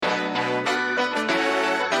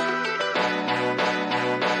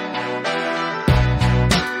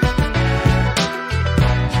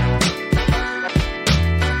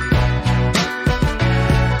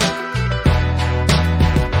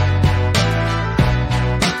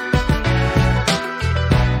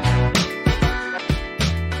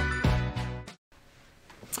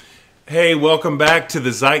Hey, welcome back to the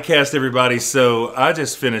Zeitcast, everybody. So I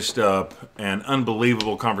just finished up an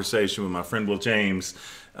unbelievable conversation with my friend Will James.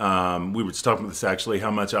 We were just talking about this actually,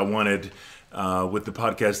 how much I wanted with the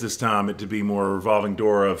podcast this time it to be more a revolving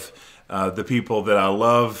door of the people that I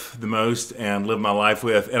love the most and live my life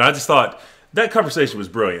with. And I just thought that conversation was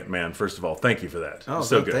brilliant, man. First of all, thank you for that. Oh,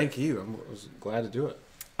 so good. Thank you. I was glad to do it.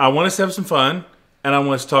 I want us to have some fun. And I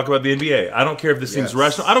want us to talk about the NBA. I don't care if this seems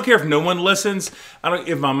rational. I don't care if no one listens.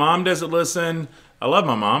 If my mom doesn't listen. I love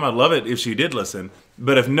my mom. I'd love it if she did listen.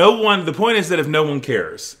 But if no one, the point is that if no one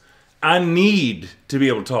cares, I need to be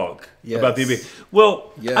able to talk about the NBA.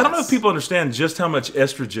 Well, I don't know if people understand just how much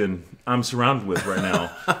estrogen I'm surrounded with right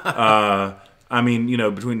now. I mean, you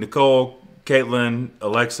know, between Nicole, Caitlin,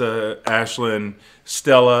 Alexa, Ashlyn,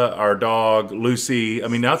 Stella, our dog, Lucy. I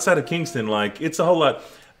mean, outside of Kingston, like, it's a whole lot.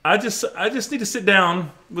 I just need to sit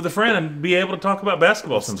down with a friend and be able to talk about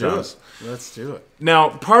basketball sometimes. Let's do it. Now,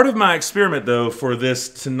 part of my experiment, though, for this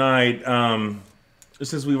tonight,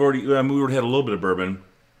 since we already had a little bit of bourbon,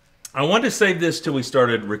 I wanted to save this till we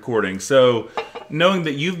started recording. So, knowing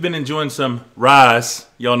that you've been enjoying some ryes,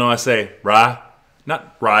 y'all know I say rye,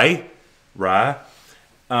 not rye.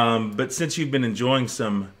 But since you've been enjoying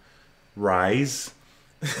some ryes,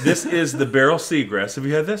 this is the Barrell Seagrass. Have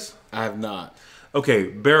you had this? I have not. Okay,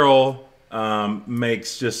 Barrell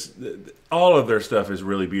makes just all of their stuff is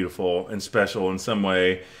really beautiful and special in some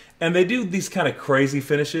way, and they do these kind of crazy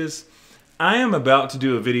finishes. I am about to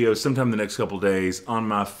do a video sometime in the next couple of days on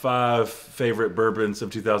my 5 favorite bourbons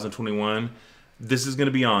of 2021. This is going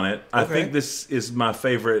to be on it. Okay. I think this is my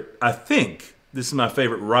favorite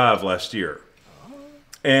rye of last year,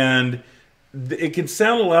 and it can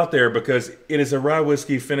sound a little out there because it is a rye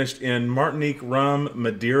whiskey finished in Martinique rum,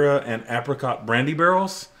 Madeira, and apricot brandy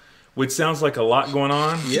barrels, which sounds like a lot going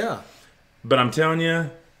on. Yeah. But I'm telling you,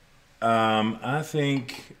 I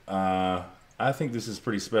think this is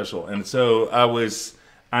pretty special. And so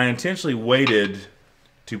I intentionally waited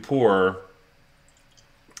to pour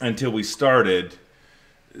until we started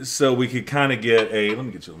so we could kind of get let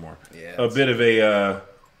me get you a little more. Yeah, a bit of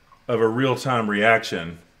a real-time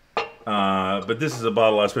reaction. But this is a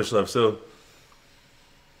bottle I especially love. So,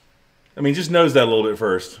 I mean, just nose that a little bit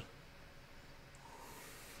first.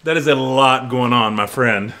 That is a lot going on, my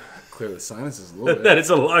friend. Clear the sinuses a little bit. That is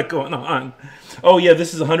a lot going on. Oh, yeah,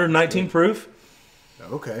 this is 119 proof.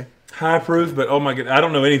 Okay. High proof, but oh my God, I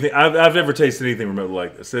don't know anything. I've never tasted anything remotely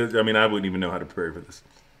like this. I mean, I wouldn't even know how to prepare for this.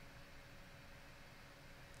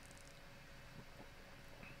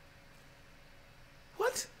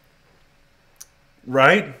 What?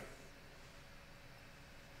 Right?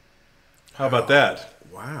 How about that?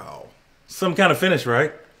 Wow. Some kind of finish,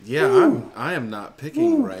 right? Yeah, I am not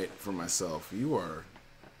picking right for myself. You are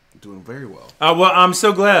doing very well. Well, I'm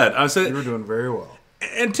so glad. You were doing very well.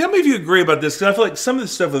 And tell me if you agree about this, because I feel like some of the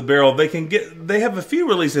stuff with Barrell, they have a few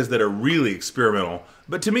releases that are really experimental.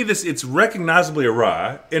 But to me, it's recognizably a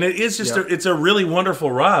rye, and it is just it's a really wonderful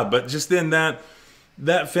rye. But just then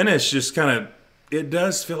that finish just kind of, it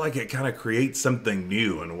does feel like it kind of creates something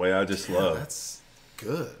new in a way I just love. That's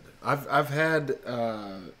good. I've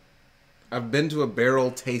been to a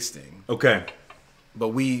barrel tasting. Okay. But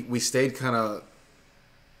we stayed kind of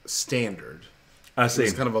standard. I see. It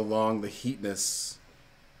was kind of along the heatness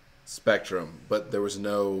spectrum, but there was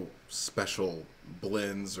no special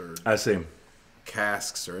blends or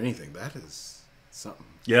casks or anything. That is something.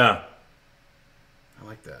 Yeah. I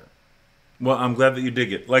like that. Well, I'm glad that you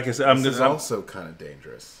dig it. Like I said, It's also kind of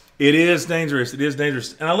dangerous. It is dangerous. It is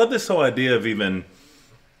dangerous. And I love this whole idea of even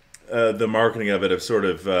the marketing of it, of sort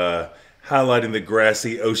of highlighting the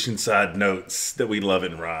grassy oceanside notes that we love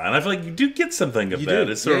in rye. And I feel like you do get something of that.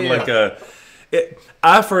 It's sort of like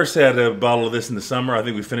I first had a bottle of this in the summer. I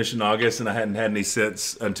think we finished in August, and I hadn't had any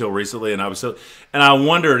since until recently. And I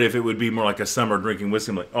wondered if it would be more like a summer drinking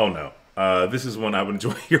whiskey. I'm like, oh no, this is one I would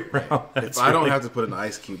enjoy year round. If I don't have to put an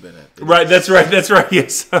ice cube in it. Right, that's right.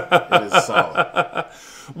 Yes, it is solid.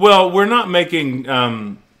 Well, we're not making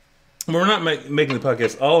making the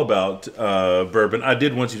podcast all about bourbon. I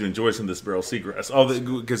did want you to enjoy some of this Barrell Seagrass,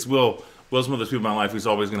 because Will's one of those people in my life who's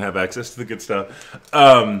always going to have access to the good stuff.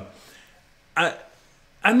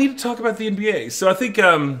 I need to talk about the NBA. So I think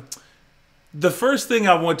the first thing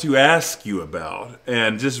I want to ask you about,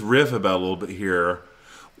 and just riff about a little bit here,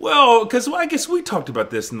 well, because I guess we talked about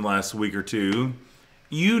this in the last week or two.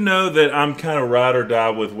 You know that I'm kind of ride or die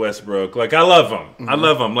with Westbrook. Like, I love him. Mm-hmm. I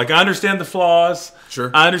love him. Like, I understand the flaws.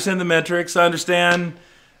 Sure. I understand the metrics. I understand,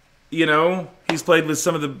 he's played with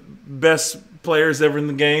some of the best players ever in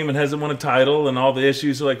the game and hasn't won a title and all the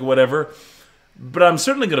issues, like, whatever. But I'm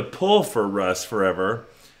certainly going to pull for Russ forever.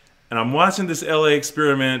 And I'm watching this LA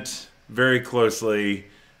experiment very closely.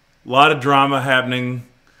 A lot of drama happening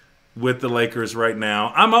with the Lakers right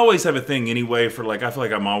now. I'm always have a thing anyway for like, I feel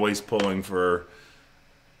like I'm always pulling for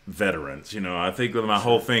veterans. I think with my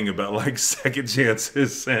whole thing about like second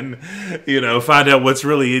chances and, find out what's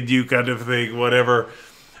really in you kind of thing, whatever.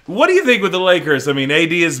 What do you think with the Lakers? I mean,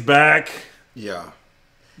 AD is back. Yeah.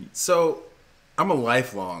 So I'm a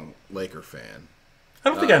lifelong Laker fan. I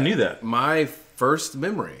don't think I knew that. My first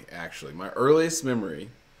memory, actually, my earliest memory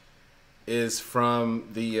is from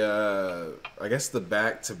the, I guess the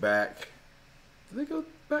back-to-back. Did they go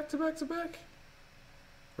back-to-back-to-back?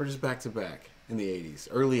 Or just back-to-back in the 80s,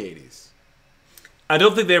 early 80s? I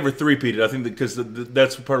don't think they ever three-peated. I think because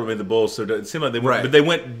that's part of what made the Bulls. So it seemed like they went, but they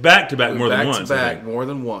went back-to-back more than once. Back-to-back more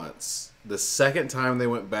than once. The second time they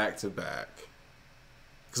went back-to-back,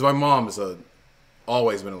 because my mom is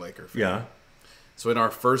always been a Laker fan. Yeah. So in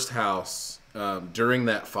our first house, during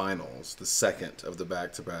that finals, the second of the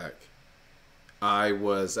back-to-back, I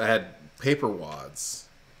had paper wads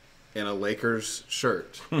and a Lakers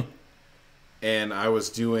shirt. And I was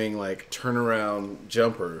doing like turnaround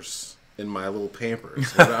jumpers in my little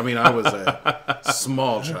Pampers. I mean, I was a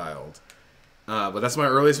small child. But that's my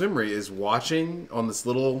earliest memory, is watching on this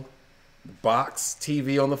little box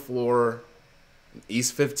TV on the floor,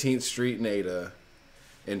 East 15th Street in Ada,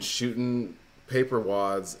 and shooting paper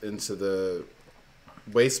wads into the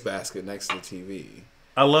wastebasket next to the TV.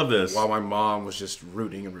 I love this. While my mom was just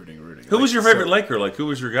rooting. Who was your favorite Laker? Like, who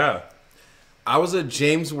was your guy? I was a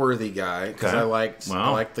James Worthy guy because I liked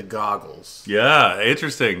the goggles. Yeah,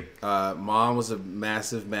 interesting. Mom was a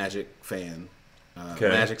massive Magic fan.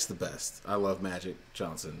 Magic's the best. I love Magic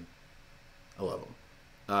Johnson. I love him.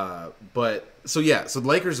 So the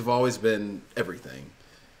Lakers have always been everything.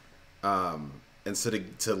 And so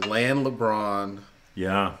to land LeBron,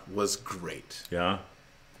 was great. Yeah.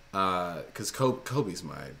 Because Kobe's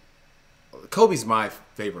my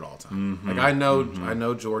favorite all time. Mm-hmm. Like I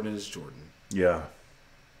know Jordan is Jordan. Yeah.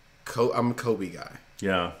 I'm a Kobe guy.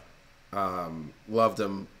 Yeah. Loved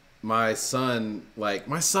him. My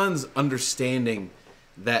son's understanding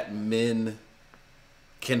that men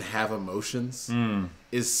can have emotions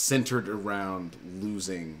is centered around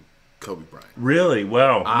losing Kobe Bryant. Really?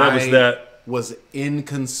 Wow. Was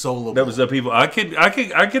inconsolable. That was the people. I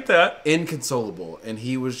get that. Inconsolable. And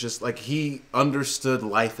he was just like, he understood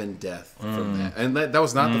life and death from that. And that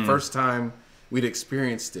was not the first time we'd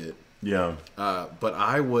experienced it. Yeah. But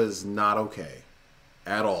I was not okay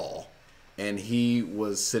at all. And he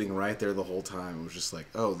was sitting right there the whole time. It was just like,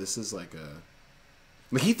 oh, this is like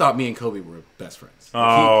he thought me and Kobe were best friends.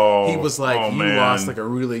 He was like, you lost like a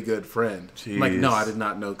really good friend. I'm like, no, I did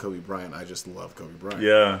not know Kobe Bryant. I just love Kobe Bryant.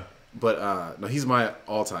 Yeah. But no, he's my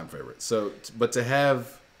all-time favorite. So, but to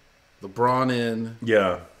have LeBron in,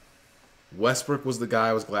 Westbrook was the guy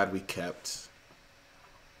I was glad we kept.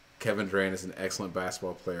 Kevin Durant is an excellent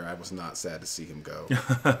basketball player. I was not sad to see him go.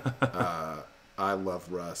 I love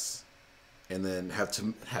Russ, and then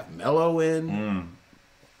have Melo in.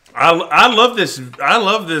 I love this. I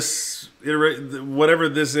love this. Whatever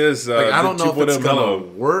this is, I don't know if it's gonna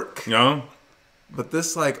work. No. But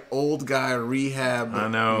this like old guy rehab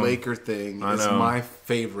Laker thing is my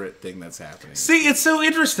favorite thing that's happening. See, it's so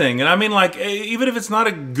interesting, and I mean, like, even if it's not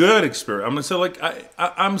a good experience,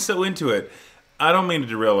 I'm so into it. I don't mean to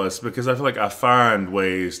derail us because I feel like I find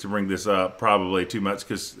ways to bring this up probably too much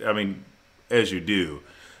because I mean, as you do.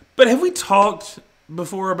 But have we talked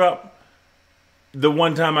before about the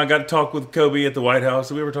one time I got to talk with Kobe at the White House?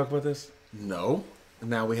 Did we ever talk about this? No.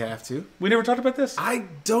 Now we have to. We never talked about this? I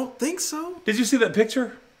don't think so. Did you see that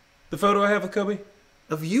picture? The photo I have with Kobe?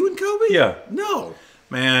 Of you and Kobe? Yeah. No.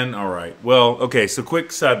 Man, all right. Well, okay, so quick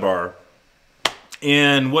sidebar.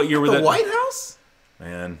 In what year were the White House?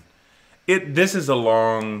 Man. This is a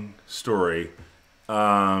long story.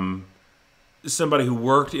 Somebody who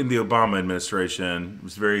worked in the Obama administration,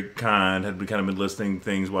 was very kind, had kind of been listening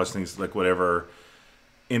things, watching things like whatever,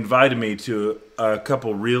 invited me to a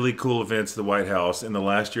couple really cool events at the White House in the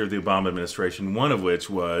last year of the Obama administration, one of which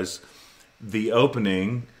was the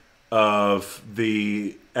opening of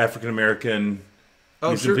the African American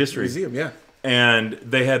Museum, yeah. And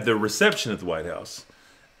they had the reception at the White House.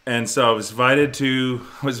 And so I was invited to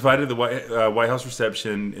the White House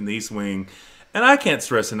reception in the East Wing. And I can't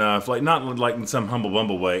stress enough, like not like in some humble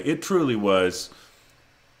bumble way, it truly was,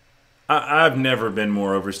 I've never been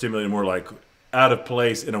more overstimulated, more like out of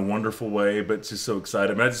place in a wonderful way, but just so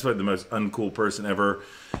excited. I mean, I just felt like the most uncool person ever.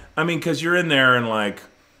 I mean, because you're in there and like,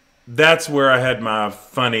 that's where I had my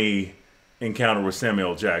funny encounter with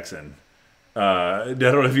Samuel Jackson. I don't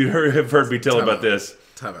know if you have heard me tell about this.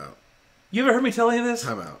 Time out. You ever heard me tell any of this?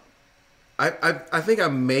 Time out. I think I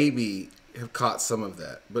maybe have caught some of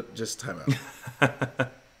that, but just time out.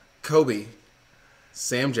 Kobe,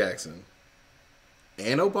 Sam Jackson,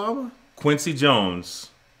 and Obama? Quincy Jones,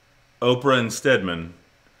 Oprah and Stedman.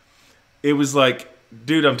 It was like,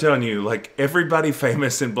 dude, I'm telling you, like everybody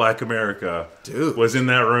famous in Black America was in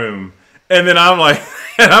that room. And then I'm like,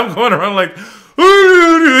 and I'm going around like,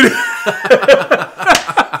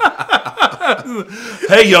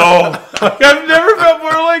 hey y'all. Like, I've never felt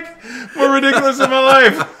more ridiculous in my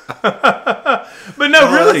life. But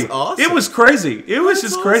no, really, awesome. It was crazy. It was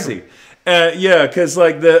just crazy. Yeah, because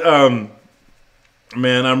like man,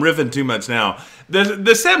 I'm riffing too much now.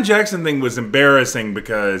 The Sam Jackson thing was embarrassing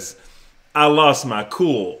because I lost my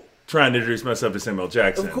cool trying to introduce myself to Samuel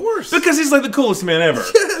Jackson. Of course. Because he's like the coolest man ever.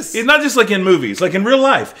 Yes. He's not just like in movies. Like in real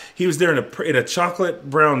life, he was there in a chocolate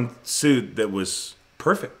brown suit that was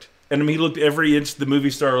perfect. And I mean, he looked every inch the movie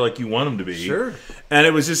star like you want him to be. Sure. And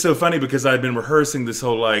it was just so funny because I'd been rehearsing this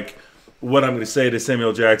whole like, what I'm going to say to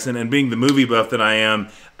Samuel Jackson. And being the movie buff that I am,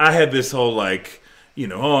 I had this whole like, I'm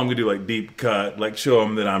going to do like deep cut, like show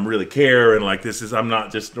him that I'm really care and like I'm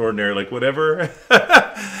not just ordinary, like whatever.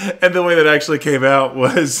 And the way that actually came out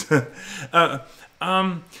was,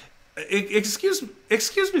 excuse me,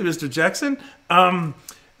 Mr. Jackson.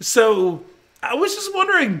 So I was just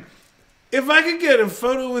wondering if I could get a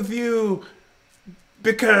photo with you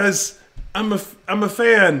because I'm a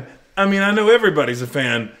fan. I mean, I know everybody's a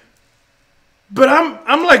fan, but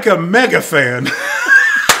I'm like a mega fan.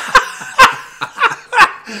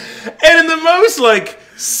 And in the most like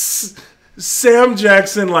Sam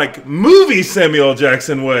Jackson, like movie Samuel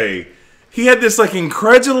Jackson way, he had this like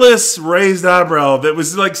incredulous raised eyebrow that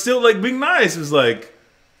was like still like being nice. It was like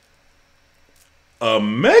a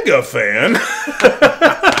mega fan.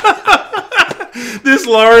 This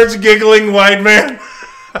large giggling white man.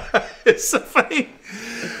 It's so funny.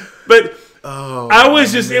 But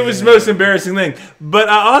it was the most embarrassing thing. But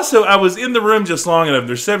I was in the room just long enough.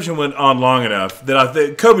 The reception went on long enough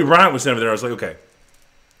that Kobe Bryant was over there. I was like, okay.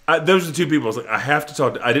 Those are the two people. I was like, I have to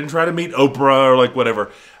talk to. I didn't try to meet Oprah or like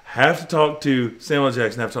whatever. I have to talk to Samuel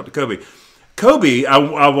Jackson. I have to talk to Kobe. Kobe,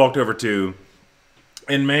 I walked over to,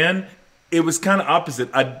 and man, it was kind of opposite.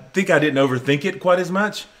 I think I didn't overthink it quite as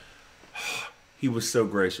much. He was so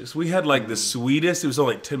gracious. We had like the sweetest, it was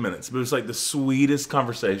only like 10 minutes, but it was like the sweetest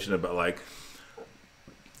conversation about like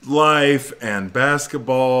life and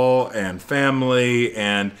basketball and family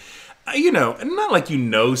and, not like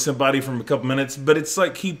somebody from a couple minutes, but it's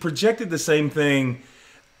like he projected the same thing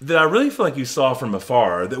that I really feel like you saw from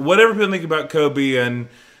afar. That whatever people think about Kobe and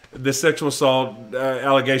the sexual assault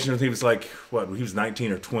allegation, he was like, he was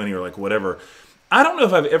 19 or 20 or like whatever. I don't know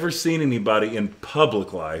if I've ever seen anybody in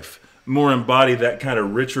public life more embody that kind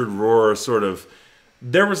of Richard Rohr sort of.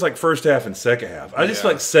 There was like first half and second half. I just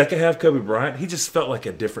felt like second half Kobe Bryant, he just felt like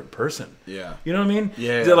a different person. Yeah. You know what I mean?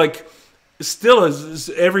 Yeah. Like still is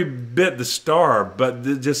every bit the star, but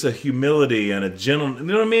just a humility and a gentleman.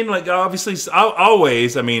 You know what I mean? Like obviously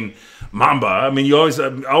always, Mamba. You always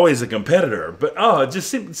a competitor, but it just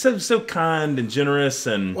seemed so kind and generous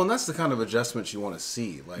and. Well, and that's the kind of adjustments you want to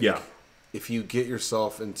see. Like if you get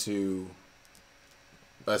yourself into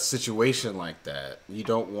a situation like that, you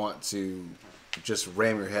don't want to just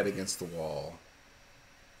ram your head against the wall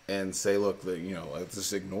and say, "Look, let's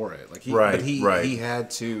just ignore it." Like he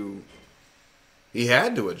had to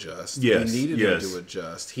adjust. Yes, he needed to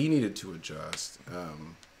adjust. He needed to adjust.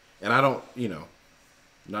 And I don't,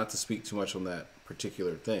 not to speak too much on that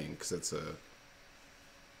particular thing because it's a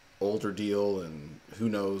older deal, and who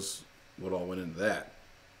knows what all went into that.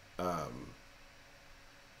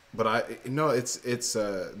 But it's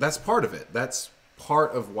that's part of it. That's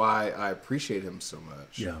part of why I appreciate him so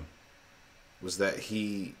much. Yeah, was that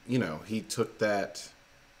he took that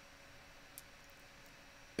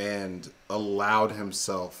and allowed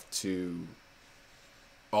himself to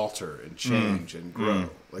alter and change and grow.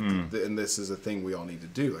 And this is a thing we all need to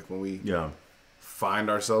do. Like when we find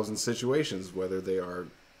ourselves in situations, whether they are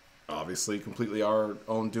obviously completely our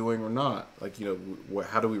own doing or not. Like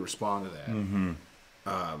how do we respond to that? Mm-hmm.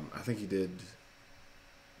 I think he did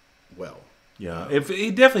well. Yeah, if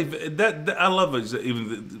he definitely that I love it.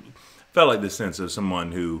 Even felt like the sense of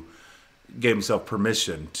someone who gave himself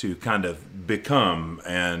permission to kind of become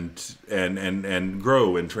and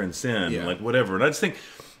grow and transcend, like whatever. And I just think,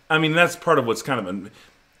 that's part of what's kind of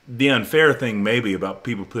the unfair thing maybe about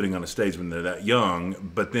people putting on a stage when they're that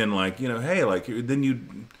young. But then hey, like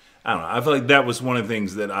then I don't know. I feel like that was one of the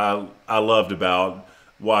things that I loved about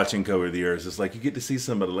watching Kobe over the years. It's like you get to see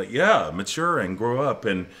somebody like mature and grow up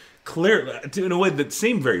and clear in a way that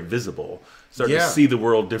seemed very visible. Starting to see the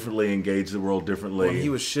world differently, engage the world differently. Well, he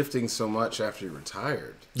was shifting so much after he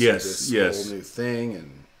retired. Yes, this whole new thing,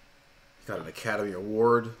 and got an Academy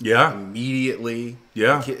Award. Yeah, immediately.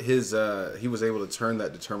 Yeah, he was able to turn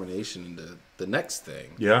that determination into the next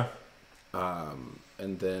thing. Yeah,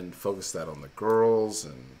 and then focus that on the girls,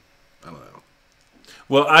 and I don't know.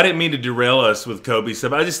 Well, I didn't mean to derail us with Kobe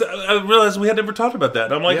stuff. I realized we had never talked about that.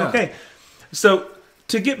 And I'm like, okay. So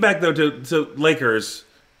to get back though to Lakers,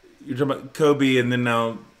 you're talking about Kobe, and then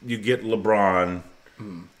now you get LeBron,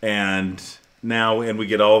 and we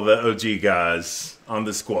get all the OG guys on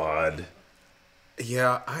the squad.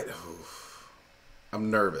 Yeah,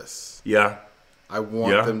 I'm nervous. Yeah, I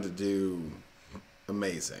want them to do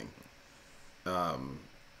amazing.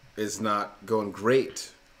 It's not going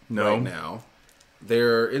great right now.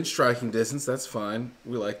 They're in striking distance. That's fine.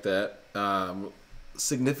 We like that.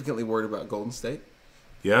 Significantly worried about Golden State.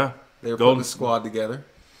 Yeah. They're putting a squad together.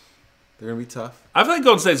 They're going to be tough. I feel like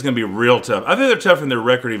Golden State's going to be real tough. I think they're tougher than their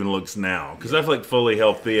record even looks now. Because I feel like fully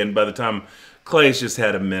healthy, and by the time Clay's just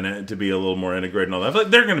had a minute to be a little more integrated and all that, I feel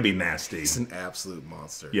like they're going to be nasty. He's an absolute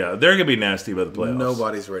monster. Yeah, they're going to be nasty by the playoffs.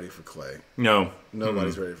 Nobody's ready for Clay. No.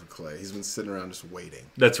 Nobody's ready for Clay. He's been sitting around just waiting.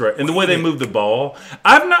 That's right. And the way they move the ball,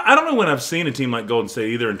 I don't know when I've seen a team like Golden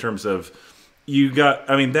State either in terms of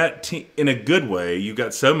that team, in a good way, you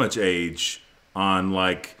got so much age on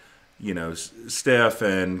Steph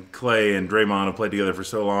and Clay and Draymond have played together for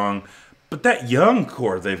so long. But that young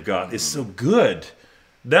core they've got is so good.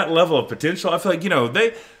 That level of potential, I feel like,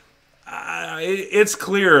 it's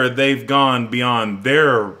clear they've gone beyond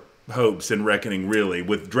their hopes and reckoning, really,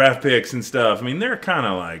 with draft picks and stuff. I mean, they're kind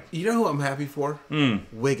of like... You know who I'm happy for?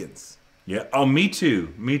 Wiggins. Yeah. Oh, me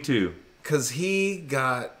too. Because he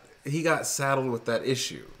got saddled with that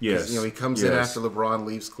issue. Yes. He comes in after LeBron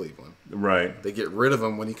leaves Cleveland. Right. They get rid of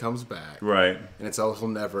him when he comes back. Right. And it's he'll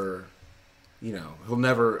never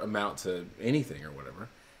amount to anything or whatever.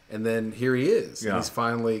 And then here he is. Yeah. And he's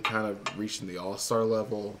finally kind of reaching the all-star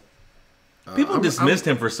level. People dismissed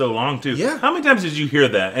him for so long, too. Yeah. How many times did you hear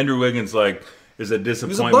that? Andrew Wiggins, is a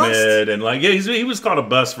disappointment. And, he was called a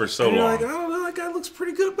bust for so long. I don't know. That guy looks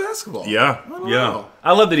pretty good at basketball. Yeah. I don't know.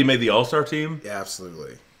 I love that he made the all-star team. Yeah,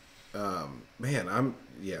 absolutely. I'm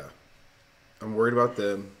worried about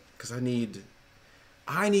them because I need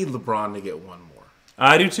LeBron to get one more.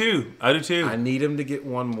 I do too. I need him to get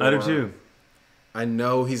one more. I do too. I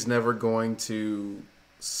know he's never going to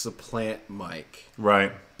supplant Mike.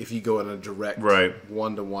 Right. If you go in a direct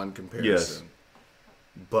one-to-one comparison. Yes.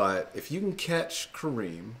 But if you can catch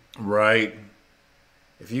Kareem. Right.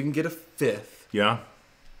 If you can get a fifth. Yeah.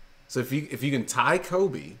 So if you can tie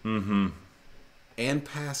Kobe. Mm-hmm. And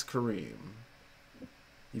pass Kareem,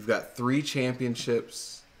 you've got 3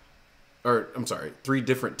 championships, three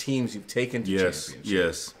different teams you've taken to championships.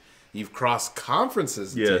 Yes. You've crossed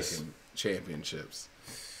conferences and taken championships.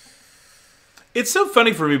 It's so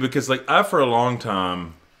funny for me because, I for a long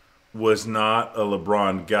time was not a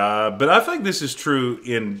LeBron guy, but I think this is true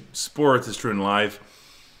in sports, it's true in life.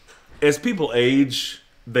 As people age,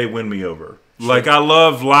 they win me over. Sure. I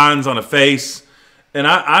love lines on a face. And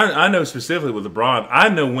I know specifically with LeBron, I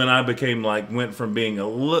know when I became went from being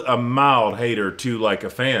a mild hater to a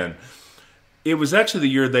fan. It was actually the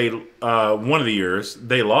year one of the years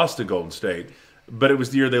they lost to Golden State, but it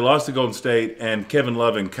was the year they lost to Golden State and Kevin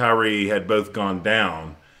Love and Kyrie had both gone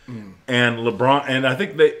down, and LeBron and I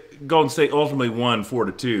think Golden State ultimately won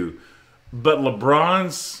 4-2, but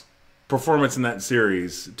LeBron's performance in that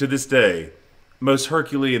series to this day, most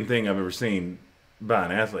Herculean thing I've ever seen. By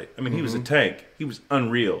an athlete. I mean, he was a tank. He was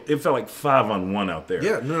unreal. It felt like 5-on-1 out there.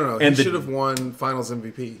 Yeah, no. And he should have won Finals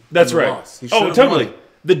MVP. That's right. Totally.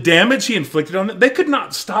 The damage he inflicted on them, they could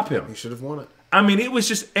not stop him. He should have won it. I mean, it was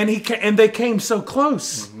just, and they came so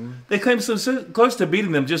close. Mm-hmm. They came so close to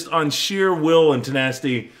beating them just on sheer will and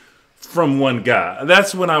tenacity from one guy.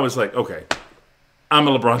 That's when I was like, okay, I'm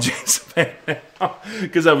a LeBron James fan now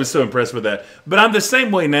because I was so impressed with that. But I'm the same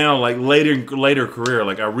way now, later career.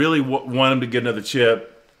 I really want him to get another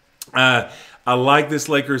chip. I like this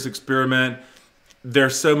Lakers experiment.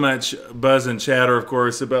 There's so much buzz and chatter, of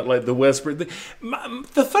course, about the Westbrook.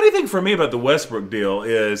 The funny thing for me about the Westbrook deal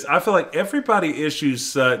is I feel like everybody issues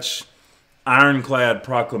such ironclad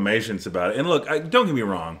proclamations about it. And look, don't get me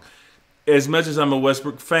wrong. As much as I'm a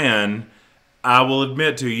Westbrook fan, I will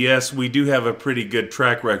admit to, yes, we do have a pretty good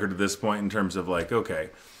track record at this point in terms of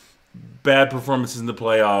bad performances in the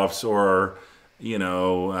playoffs or,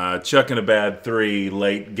 chucking a bad 3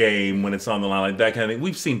 late game when it's on the line, that kind of thing.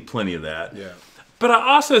 We've seen plenty of that. Yeah. But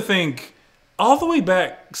I also think all the way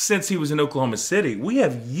back since he was in Oklahoma City, we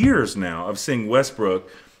have years now of seeing Westbrook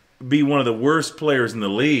be one of the worst players in the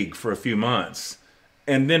league for a few months,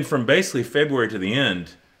 and then from basically February to the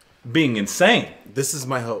end, being insane. This is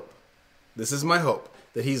my hope.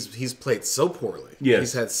 That he's played so poorly. Yes.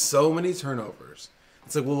 He's had so many turnovers.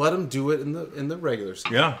 It's like, we'll let him do it in the regular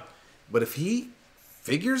season. Yeah. But if he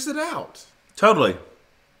figures it out, Totally.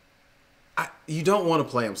 you don't want to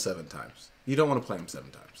play him 7 times.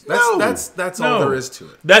 No. That's all there is to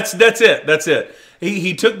it. That's it.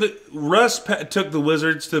 He took Russ took the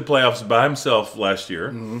Wizards to the playoffs by himself last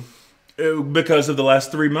year because of the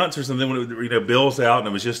last 3 months or something when Bill's out and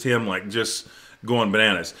it was just him just going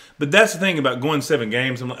bananas. But that's the thing about going 7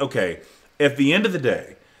 games. I'm like, okay, at the end of the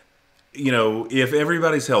day, if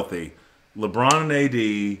everybody's healthy, LeBron and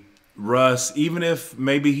AD, Russ, even if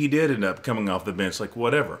maybe he did end up coming off the bench,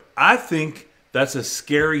 whatever. I think that's a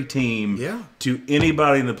scary team to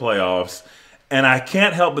anybody in the playoffs. And I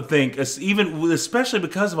can't help but think, especially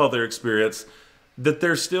because of all their experience, that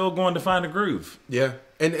they're still going to find a groove. Yeah.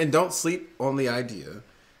 And don't sleep on the idea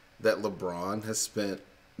that LeBron has spent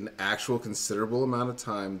an actual considerable amount of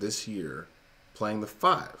time this year playing the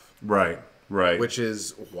 5. Right. Which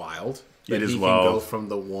is wild. It is he wild. Can go from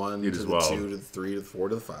the 1 to the 2 to the 3 to the 4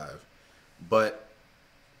 to the 5. But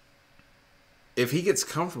if he gets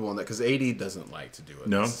comfortable in that, because AD doesn't like to do it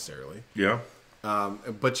necessarily. Yeah.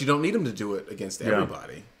 But you don't need him to do it against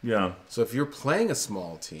everybody. Yeah. So if you're playing a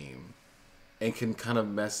small team and can kind of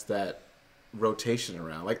mess that rotation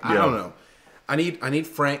around, I don't know. I need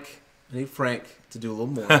Frank. To do a little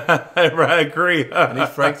more. I agree. I need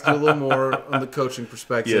Frank to do a little more on the coaching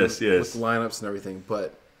perspective yes. with the lineups and everything.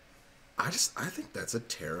 But I think that's a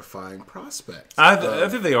terrifying prospect. I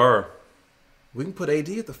think they are. We can put AD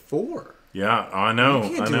at the 4. Yeah, I know.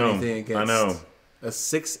 You can't do anything against a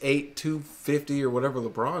 6'8", 250 or whatever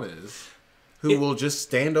LeBron is, who will just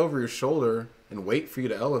stand over your shoulder and wait for you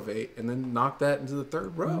to elevate and then knock that into the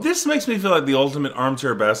 3rd row. This makes me feel like the ultimate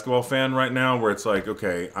armchair basketball fan right now, where it's like,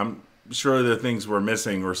 okay, I'm sure there are things we're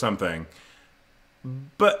missing or something,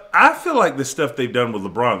 but I feel like the stuff they've done with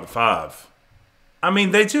LeBron at the 5, I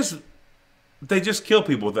mean, they just kill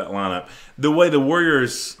people with that lineup. The way the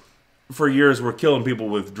Warriors for years were killing people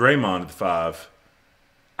with Draymond at the 5.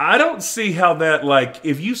 I don't see how that,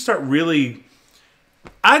 if you start really,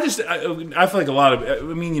 I feel like a lot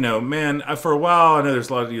of, for a while, I know there's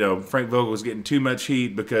a lot of, Frank Vogel was getting too much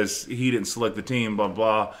heat because he didn't select the team, blah,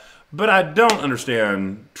 blah. But I don't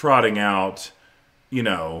understand trotting out,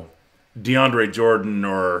 DeAndre Jordan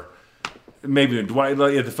or maybe Dwight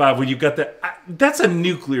at the 5 when you've got that. That's a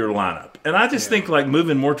nuclear lineup. And I just think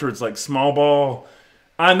moving more towards small ball.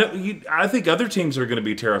 I think other teams are going to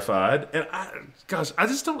be terrified. And I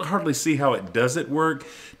just don't hardly see how it doesn't work.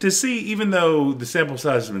 To see, even though the sample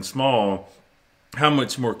size has been small, how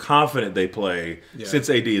much more confident they play since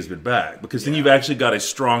AD has been back. Because then you've actually got a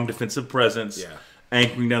strong defensive presence. Yeah.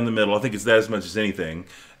 Anchoring down the middle. I think it's that as much as anything.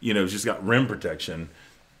 It's just got rim protection.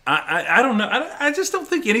 I don't know. I just don't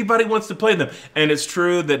think anybody wants to play them. And it's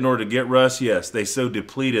true that in order to get Russ, yes, they so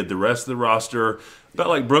depleted the rest of the roster. But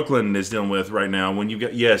like Brooklyn is dealing with right now, when you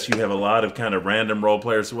have a lot of kind of random role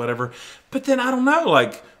players or whatever. But then I don't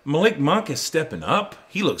know, Malik Monk is stepping up.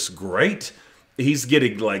 He looks great. He's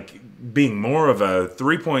getting being more of a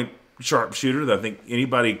 3-point sharpshooter than I think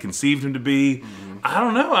anybody conceived him to be. Mm-hmm. I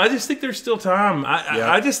don't know. I just think there's still time.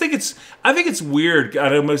 I just think it's weird. I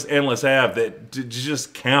know most analysts have that to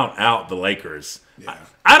just count out the Lakers. Yeah.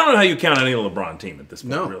 I don't know how you count any LeBron team at this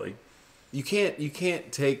point. Really, you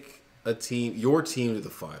can't take your team to the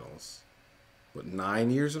finals. What, 9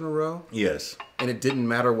 years in a row? Yes. And it didn't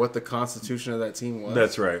matter what the constitution of that team was.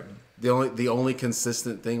 That's right. The only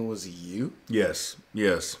consistent thing was you. Yes.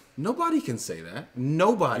 Nobody can say that.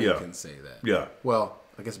 Nobody can say that. Yeah. Well,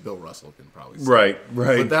 I guess Bill Russell can probably say Right.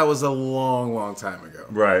 But that was a long, long time ago.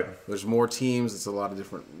 Right. There's more teams. It's a lot of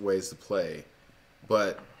different ways to play.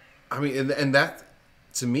 But, I mean, and that,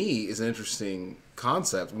 to me, is an interesting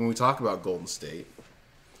concept when we talk about Golden State.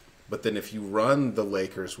 But then if you run the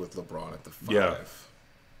Lakers with LeBron at the 5,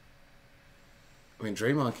 I mean,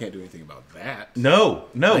 Draymond can't do anything about that. No.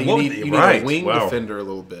 You need a wing defender a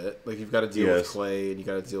little bit. You've got to deal with Clay and you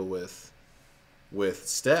got to deal with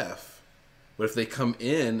Steph. But if they come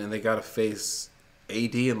in and they got to face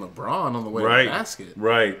AD and LeBron on the way to the basket,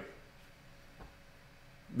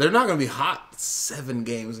 they're not going to be hot 7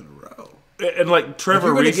 games in a row. And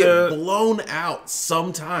Trevor Ariza, get blown out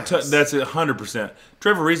sometimes. That's 100%.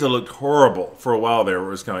 Trevor Ariza looked horrible for a while there. Where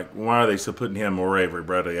it was kind of why are they still putting him or Avery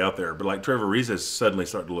Bradley out there? But Trevor Ariza is suddenly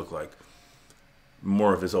starting to look like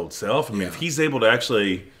more of his old self. I mean, if he's able to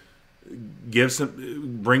actually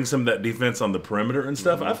bring some of that defense on the perimeter and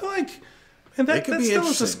stuff, I feel like that still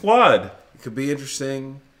is a squad. It could be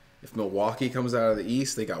interesting. If Milwaukee comes out of the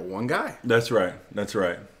East, they got one guy. That's right. That's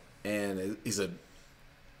right. And he's an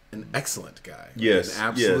excellent guy. Yes. An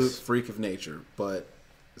absolute freak of nature. But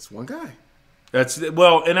it's one guy.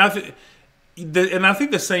 And I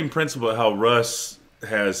think the same principle how Russ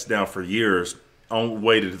has now for years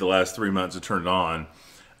waited to the last 3 months to turn it on.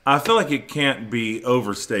 I feel like it can't be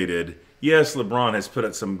overstated. Yes, LeBron has put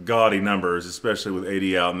up some gaudy numbers, especially with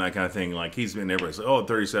AD out and that kind of thing. Like he's been everybody's like,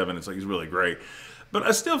 37. It's like he's really great. But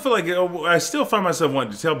I still feel like I still find myself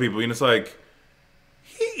wanting to tell people, it's like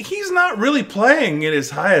he's not really playing in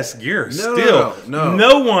his highest gear.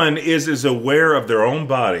 No one is as aware of their own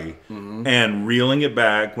body and reeling it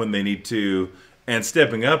back when they need to and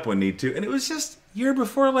stepping up when need to. And it was just year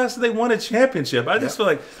before last they won a championship. I just feel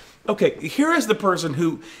like, okay, here is the person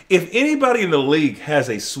who, if anybody in the league has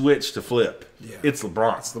a switch to flip, it's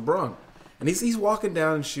LeBron. It's LeBron. And he's walking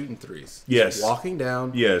down and shooting threes. Yes. He's walking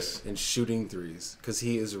down and shooting threes because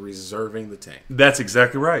he is reserving the tank. That's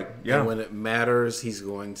exactly right. Yeah. And when it matters, he's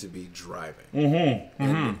going to be driving.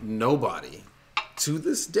 And nobody, to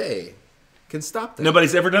this day, can stop that.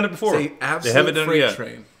 Nobody's ever done it before. They haven't done it yet.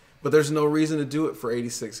 Train. But there's no reason to do it for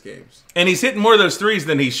 86 games. And he's hitting more of those threes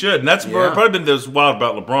than he should. And that's probably been those wild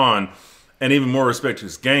about LeBron and even more respect to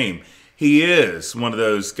his game. He is one of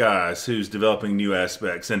those guys who's developing new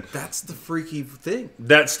aspects, and that's the freaky thing.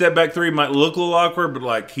 That step back three might look a little awkward, but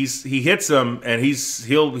like he hits them, and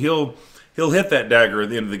he'll hit that dagger at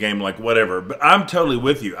the end of the game, like whatever. But I'm totally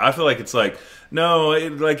with you. I feel like it's like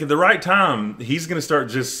like at the right time, he's going to start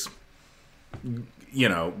just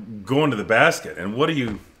going to the basket. And what do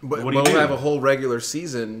you? We'll have a whole regular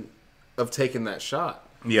season of taking that shot.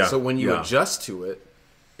 Yeah. So when you adjust to it.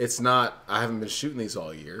 It's not, I haven't been shooting these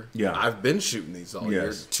all year. Yeah. I've been shooting these all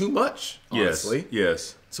year. Too much, honestly.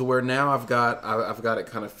 Yes. So where now I've got it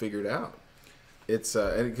kind of figured out. It's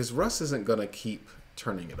because Russ isn't going to keep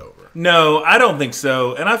turning it over. No, I don't think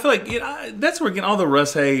so. And I feel like that's where we're getting all the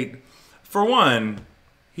Russ hate. For one,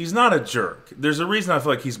 he's not a jerk. There's a reason I feel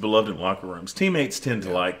like he's beloved in locker rooms. Teammates tend to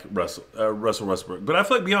like Russell Westbrook. But I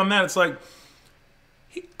feel like beyond that, it's like,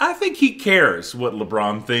 I think he cares what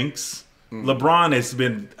LeBron thinks. LeBron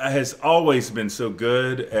has always been so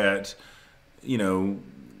good at,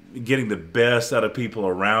 getting the best out of people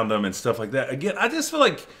around him and stuff like that. Again, I just feel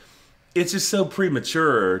like it's just so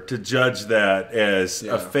premature to judge that as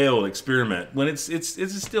a failed experiment when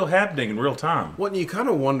it's still happening in real time. Well, you kind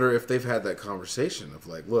of wonder if they've had that conversation of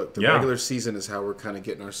like, look, the regular season is how we're kind of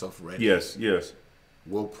getting ourselves ready. Yes.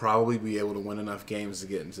 We'll probably be able to win enough games to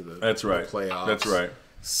get into the playoffs. That's right.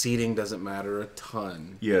 Seeding doesn't matter a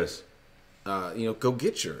ton. Yes. Go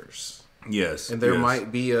get yours. Yes. And there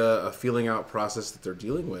might be a feeling out process that they're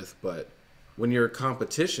dealing with, but when you're a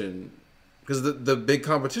competition, because the big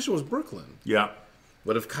competition was Brooklyn. Yeah.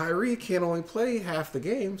 But if Kyrie can't only play half the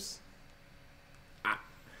games, I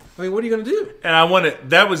mean, what are you going to do? And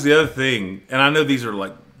that was the other thing, and I know these are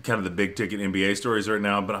like kind of the big ticket NBA stories right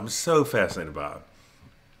now, but I'm so fascinated by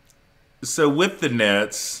it. So with the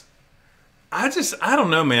Nets, I don't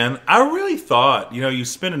know, man. I really thought, you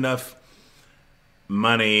spend enough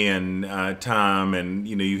money and time and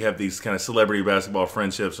you have these kind of celebrity basketball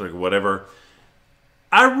friendships or whatever.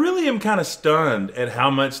 I really am kind of stunned at how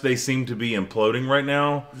much they seem to be imploding right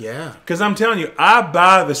now. Yeah. Because I'm telling you, I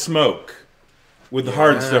buy the smoke with the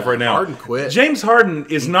Harden stuff right now. Harden quit. James Harden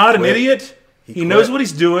is not an idiot. He knows what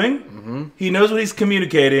he's doing. Mm-hmm. He knows what he's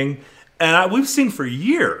communicating. And we've seen for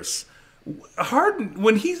years, Harden,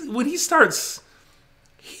 when he starts...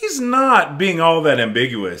 He's not being all that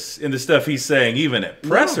ambiguous in the stuff he's saying, even at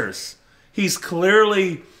pressers. No. He's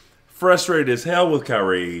clearly frustrated as hell with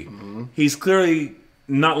Kyrie. Mm-hmm. He's clearly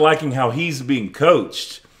not liking how he's being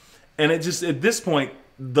coached. And it just, at this point,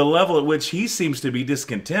 the level at which he seems to be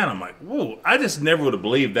discontent, I'm like, whoa, I just never would have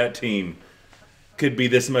believed that team could be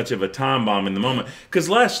this much of a time bomb in the moment. Because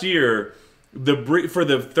last year, for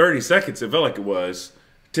the 30 seconds, it felt like it was,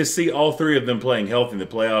 to see all three of them playing healthy in the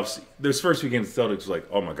playoffs, those first few games, the Celtics was like,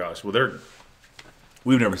 oh my gosh, well,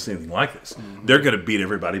 we've never seen anything like this. Mm-hmm. They're going to beat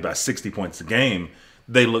everybody by 60 points a game.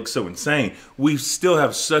 They look so insane. We still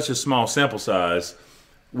have such a small sample size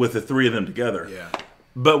with the three of them together. Yeah.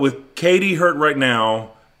 But with KD hurt right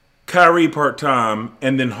now, Kyrie part-time,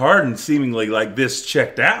 and then Harden seemingly like this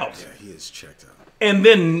checked out. Yeah, he is checked out. And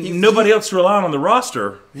then nobody else relying on the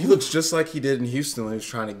roster. He looks just like he did in Houston when he was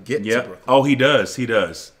trying to get to Brooklyn. Oh, he does.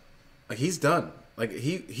 Like, he's done. Like,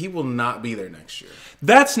 he will not be there next year.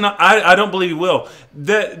 That's not. I don't believe he will.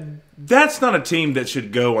 That's not a team that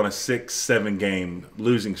should go on a 6-7 game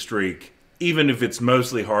losing streak, even if it's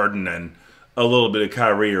mostly Harden and a little bit of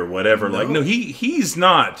Kyrie or whatever. No. Like, no, he's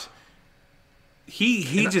not.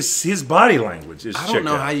 he just his body language is. I don't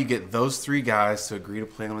know how you get those three guys to agree to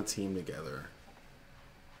play on a team together,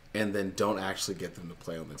 and then don't actually get them to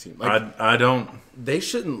play on the team. Like, I don't. They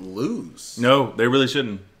shouldn't lose. No, they really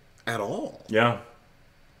shouldn't at all. Yeah,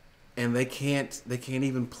 and they can't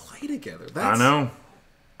even play together. I know.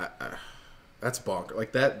 That's bonkers.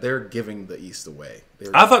 Like that, they're giving the East away.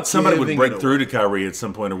 I thought somebody would break through to Kyrie at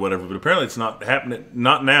some point or whatever, but apparently it's not happening.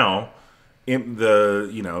 Not now. The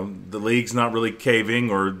league's not really caving,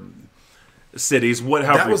 or cities,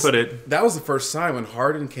 however you put it. That was the first time when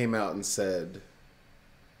Harden came out and said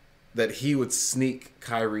that he would sneak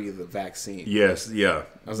Kyrie the vaccine. Yes, yeah.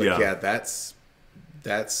 I was like, yeah,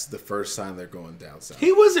 that's the first time they're going down south.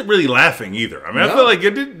 He wasn't really laughing either. I mean, I feel like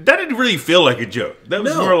that didn't really feel like a joke. That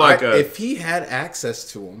was more like if he had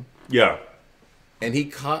access to him. Yeah. And he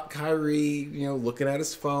caught Kyrie, looking at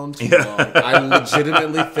his phone too long. I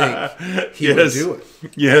legitimately think he would do it.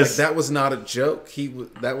 Yes, like, that was not a joke.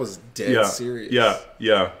 That was dead serious.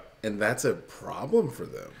 Yeah. And that's a problem for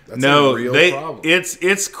them. That's a real problem.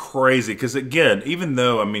 It's crazy because again, even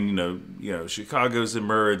though Chicago's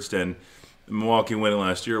emerged and Milwaukee went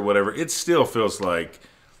last year or whatever, it still feels like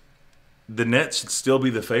the Nets should still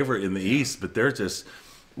be the favorite in the East, but they're just,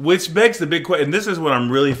 which begs the big question. And this is what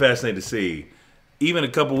I'm really fascinated to see. Even a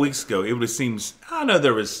couple weeks ago, it would have seemed, I know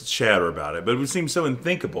there was chatter about it, but it would seem so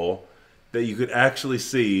unthinkable that you could actually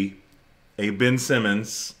see a Ben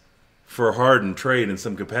Simmons for Harden trade in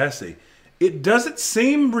some capacity. It doesn't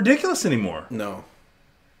seem ridiculous anymore. No.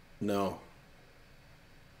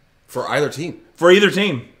 For either team.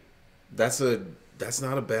 That's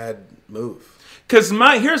not a bad move. Because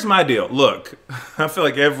here's my deal. Look, I feel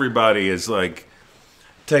like everybody is like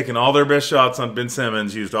taking all their best shots on Ben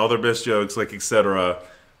Simmons, used all their best jokes, like etc. A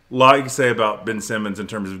lot you can say about Ben Simmons in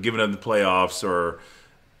terms of giving up the playoffs,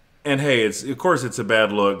 and hey, of course it's a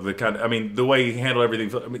bad look. The way he handled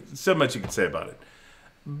everything. So much you can say about it.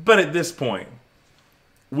 But at this point,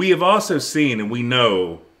 we have also seen and we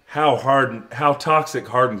know how toxic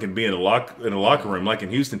Harden can be in a locker room, like in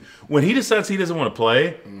Houston, when he decides he doesn't want to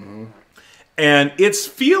play, and it's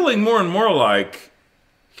feeling more and more like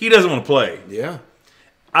he doesn't want to play. Yeah.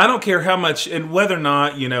 I don't care how much, and whether or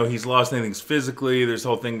not, he's lost anything physically, there's the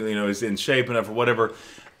whole thing, he's in shape enough or whatever.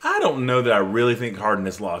 I don't know that I really think Harden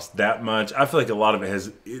has lost that much. I feel like a lot of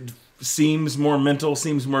it seems more mental,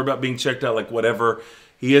 seems more about being checked out, like whatever.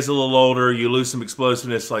 He is a little older, you lose some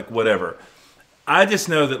explosiveness, like whatever. I just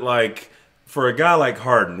know that, like, for a guy like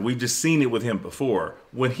Harden, we've just seen it with him before.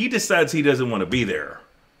 When he decides he doesn't want to be there,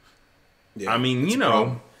 yeah,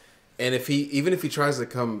 and even if he tries to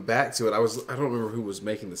come back to it, I don't remember who was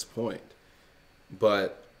making this point,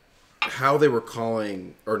 but how they were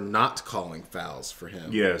calling or not calling fouls for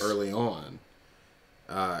him early on,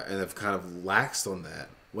 and have kind of laxed on that.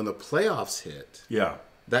 When the playoffs hit,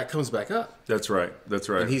 that comes back up. That's right.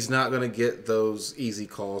 And he's not going to get those easy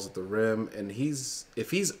calls at the rim, and if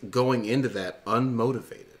he's going into that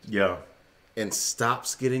unmotivated, and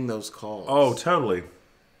stops getting those calls, oh, totally,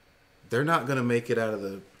 they're not going to make it out of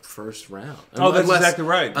the first round. That's exactly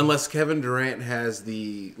right. Unless Kevin Durant has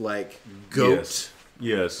the GOAT,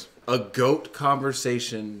 a GOAT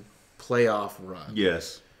conversation playoff run.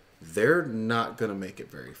 Yes, they're not going to make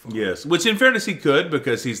it very far. Yes, which in fairness he could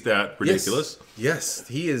because he's that ridiculous. Yes,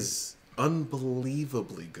 he is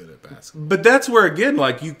unbelievably good at basketball. But that's where again,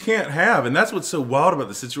 you can't have, and that's what's so wild about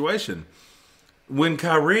the situation. When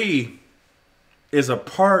Kyrie is a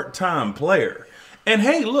part-time player. And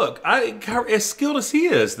hey, look, as skilled as he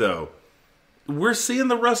is, though, we're seeing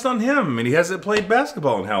the rust on him, and he hasn't played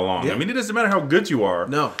basketball in how long? Yeah. I mean, it doesn't matter how good you are.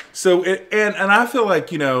 No. So, and I feel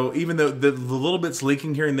like, even though the little bits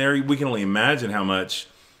leaking here and there, we can only imagine how much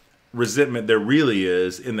resentment there really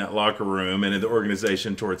is in that locker room and in the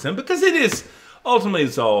organization towards him, because ultimately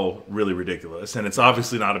it's all really ridiculous, and it's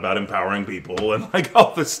obviously not about empowering people and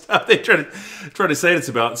all the stuff they try to say it's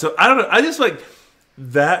about. So I don't know. I just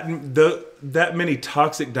that many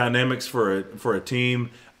toxic dynamics for a team.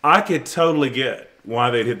 I could totally get why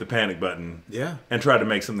they'd hit the panic button, and try to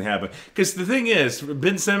make something happen. Because the thing is,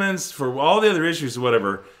 Ben Simmons, for all the other issues or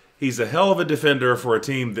whatever, he's a hell of a defender for a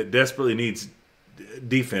team that desperately needs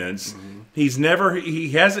defense. Mm-hmm. He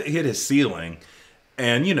hasn't hit his ceiling,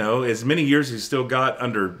 and as many years he's still got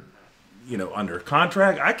under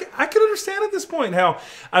contract. I could understand at this point how.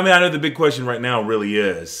 I mean, I know the big question right now really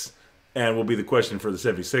is, and will be the question for the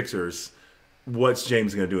 76ers. What's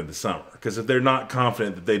James going to do in the summer? Because if they're not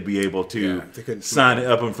confident that they'd be able to sign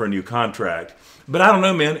up him for a new contract. But I don't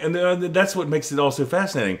know, man. And that's what makes it all so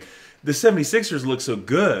fascinating. The 76ers look so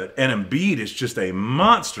good, and Embiid is just a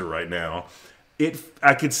monster right now.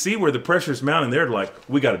 I could see where the pressure's mounting there. Like,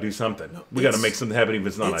 we got to do something. We got to make something happen, even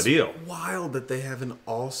if it's not ideal. It's wild that they have an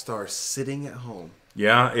all-star sitting at home.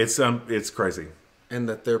 Yeah, it's crazy. And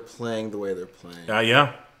that they're playing the way they're playing.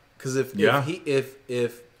 Yeah. Because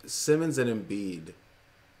if Simmons and Embiid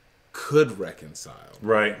could reconcile,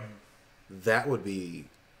 right, that would be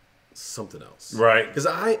something else, right? Because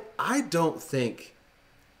I don't think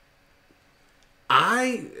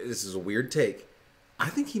this is a weird take. I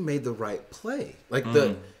think he made the right play. Like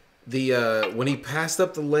the when he passed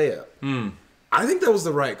up the layup, I think that was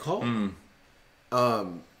the right call.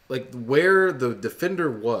 Like where the defender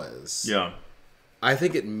was, I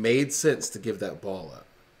think it made sense to give that ball up.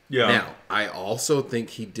 Yeah. Now, I also think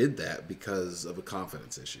he did that because of a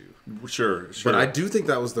confidence issue. Sure. But I do think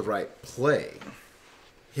that was the right play.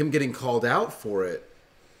 Him getting called out for it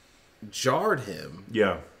jarred him.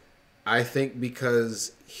 Yeah. I think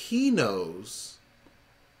because he knows,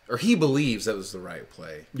 or he believes that was the right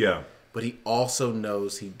play. Yeah. But he also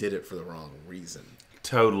knows he did it for the wrong reason.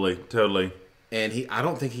 Totally. And I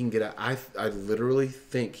don't think he can get out. I literally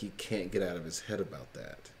think he can't get out of his head about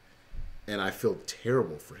that. And I feel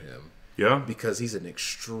terrible for him. Yeah. Because he's an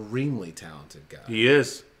extremely talented guy. He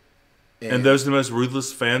is. And those are the most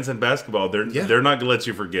ruthless fans in basketball. They're not going to let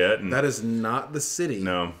you forget. And that is not the city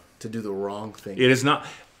to do the wrong thing. It is not.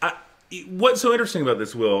 What's so interesting about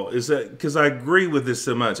this, Will, is that because I agree with this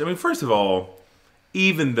so much. I mean, first of all,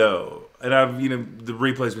 even though, and the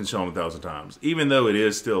replay's been shown 1,000 times, even though it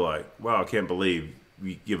is still like, wow, I can't believe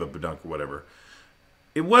we give up a dunk or whatever,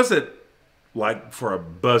 it wasn't like for a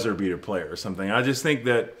buzzer beater player or something. I just think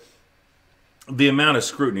that the amount of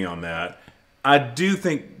scrutiny on that, I do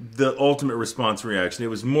think the ultimate response reaction, it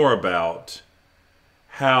was more about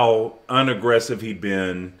how unaggressive he'd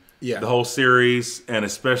been the whole series, and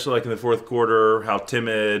especially like in the fourth quarter, how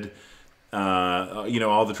timid,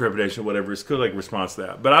 all the trepidation, whatever. It's clearly like a response to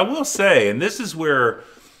that. But I will say, and this is where,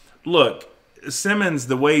 look, Simmons,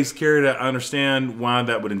 the way he's carried it, I understand why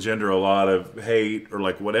that would engender a lot of hate or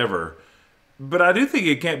like whatever. But I do think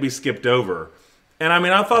it can't be skipped over. And I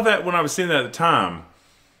mean, I thought that when I was seeing that at the time,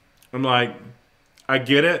 I'm like, I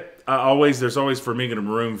get it. There's always for me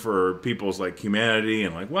room for people's like humanity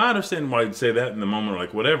and like, well, I understand why you'd say that in the moment or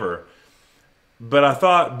like whatever. But I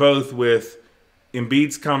thought both with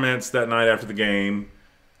Embiid's comments that night after the game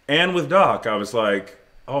and with Doc, I was like,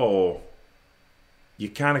 oh, you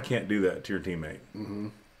kind of can't do that to your teammate. Mm-hmm.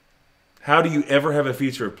 How do you ever have a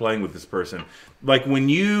future of playing with this person? Like when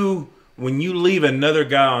you leave another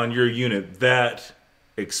guy on your unit that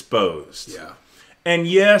exposed. Yeah. And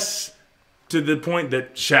yes, to the point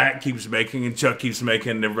that Shaq keeps making and Chuck keeps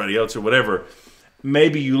making and everybody else or whatever,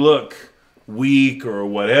 maybe you look weak or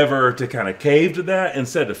whatever to kind of cave to that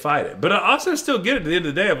instead of fight it. But I also still get it at the end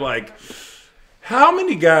of the day of like, how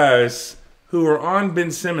many guys who are on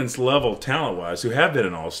Ben Simmons level talent-wise who have been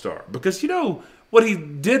an all-star? Because, what he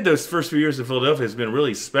did those first few years in Philadelphia has been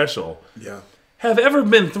really special. Yeah. Have ever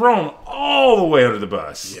been thrown all the way under the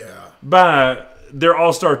bus by their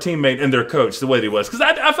all-star teammate and their coach the way they was. Because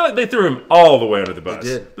I feel like they threw him all the way under the bus. They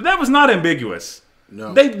did. But that was not ambiguous.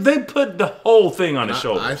 No. They put the whole thing on his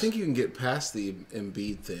shoulders. I think you can get past the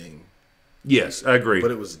Embiid thing. Yes, I agree.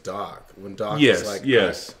 But it was Doc. When Doc was like,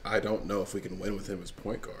 I don't know if we can win with him as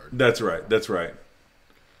point guard. That's right.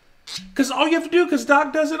 Because all you have to do, because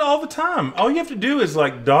Doc does it all the time, all you have to do is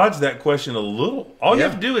like dodge that question a little. All you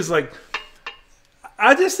have to do is like,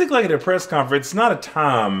 I just think like at a press conference, it's not a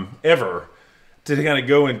time ever to kind of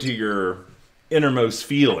go into your innermost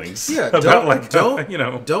feelings. Yeah,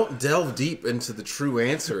 don't delve deep into the true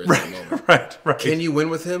answer in that moment. Right. Can you win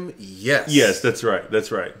with him? Yes. Yes, that's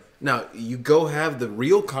right. Now, you go have the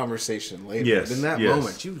real conversation later. Yes, but in that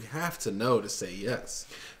moment, you have to know to say yes.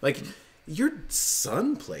 Like, your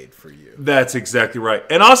son played for you. That's exactly right.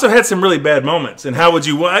 And also had some really bad moments. And how would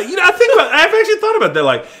you want... I've actually thought about that.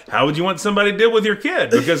 Like, how would you want somebody to deal with your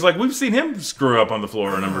kid? Because, like, we've seen him screw up on the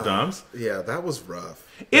floor a number of times. Yeah, that was rough.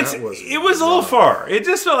 It was a little far. It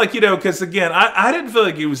just felt like, because, again, I didn't feel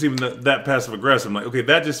like it was even that passive-aggressive. I'm like, okay,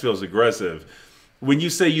 that just feels aggressive. When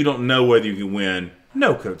you say you don't know whether you can win,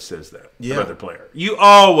 no coach says that about their player. You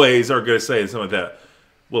always are going to say something like that.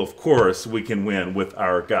 Well, of course, we can win with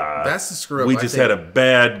our guy. That's the screw up. We just had a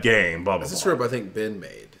bad game, blah, blah, blah. That's the screw up I think Ben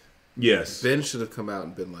made. Yes. Ben should have come out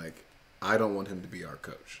and been like, I don't want him to be our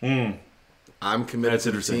coach. I'm committed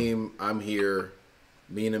to the team. I'm here.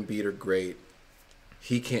 Me and Embiid are great.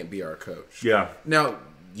 He can't be our coach. Yeah. Now,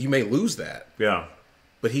 you may lose that. Yeah.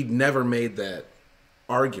 But he never made that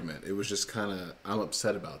argument. It was just kind of, I'm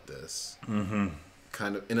upset about this. Mm-hmm.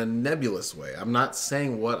 Kind of in a nebulous way. I'm not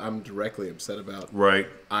saying what I'm directly upset about. Right.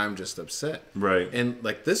 I'm just upset. Right. And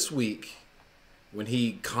like this week, when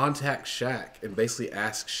he contacts Shaq and basically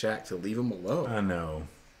asks Shaq to leave him alone. I know.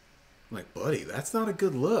 I'm like, buddy, that's not a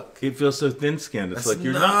good look. It feels so thin-skinned. It's that's like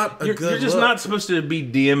you're just look. not supposed to be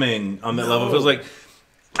DMing on that level. It feels like,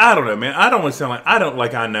 I don't know, man. I don't want to sound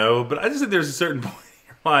like I know, but I just think there's a certain point in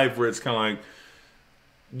your life where it's kind of like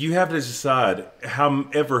you have to decide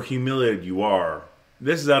however humiliated you are.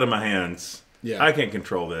 This is out of my hands. Yeah. I can't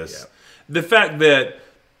control this. Yeah. The fact that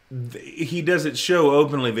he doesn't show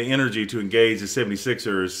openly the energy to engage the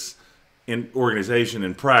 76ers in organization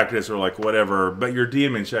and practice or like whatever, but you're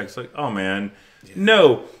DMing Shaq. It's like, oh man,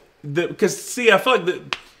 no, because see, I feel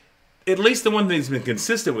like at least the one thing that's been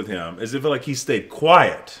consistent with him is I feel like he stayed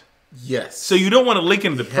quiet. Yes. So you don't want to leak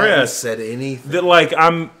into the press said anything that like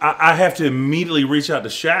I have to immediately reach out to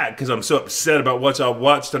Shaq because I'm so upset about what I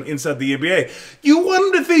watched on Inside the NBA. You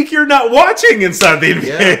want him to think you're not watching Inside the NBA.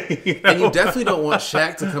 Yeah. You know? And you definitely don't want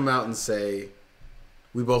Shaq to come out and say,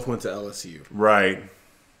 we both went to LSU. Right.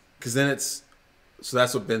 Because then so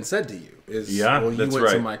that's what Ben said to you. Well, you went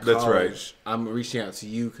right. to my college. That's right. I'm reaching out to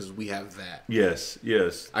you because we have that. Yes.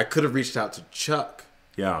 I could have reached out to Chuck.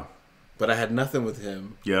 Yeah. But I had nothing with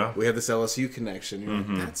him. Yeah. We have this LSU connection.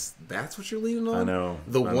 You're like, that's what you're leaning on? I know.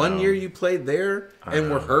 The 1 year you played there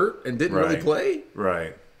and were hurt and didn't really play?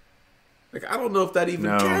 Right. Like, I don't know if that even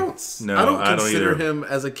counts. No, I don't consider either. him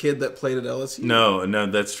as a kid that played at LSU. No,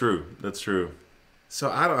 that's true. So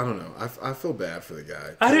I don't know. I feel bad for the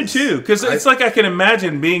guy. I do too, because it's like I can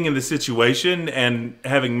imagine being in the situation and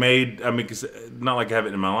having made. I mean, cause not like I have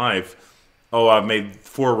it in my life. Oh, I've made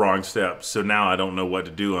 4 wrong steps, so now I don't know what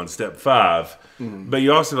to do on step 5. But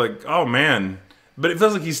you also like, oh man. But it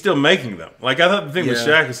feels like he's still making them. Like I thought the thing with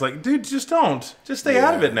Shaq is like, dude, just stay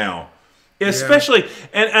out of it now. Especially,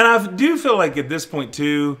 and I do feel like at this point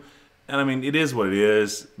too. And I mean, it is what it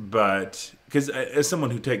is, but because as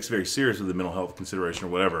someone who takes very seriously the mental health consideration or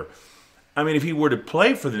whatever, I mean, if he were to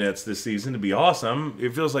play for the Nets this season, it'd be awesome.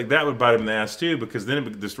 It feels like that would bite him in the ass too, because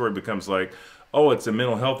then the story becomes like, oh, it's a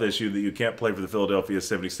mental health issue that you can't play for the Philadelphia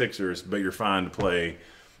 76ers, but you're fine to play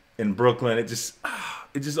in Brooklyn. It just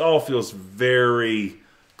all feels very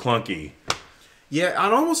clunky. Yeah,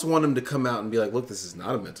 I'd almost want him to come out and be like, look, this is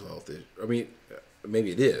not a mental health issue. I mean,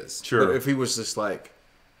 maybe it is. Sure. But if he was just like,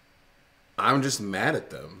 I'm just mad at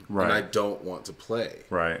them, and I don't want to play.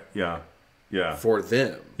 Right, yeah. For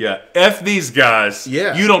them. Yeah, F these guys.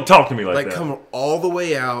 Yeah. You don't talk to me like that. Like, come all the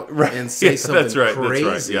way out and say something crazy.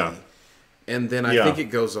 That's right, yeah. And then I think it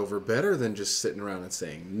goes over better than just sitting around and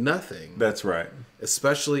saying nothing. That's right.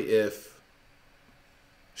 Especially if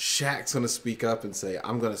Shaq's going to speak up and say,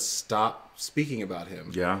 I'm going to stop speaking about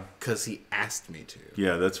him. Yeah. Because he asked me to.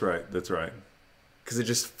 Yeah, that's right. Because it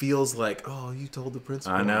just feels like, oh, you told the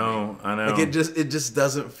principal. I know. Like it just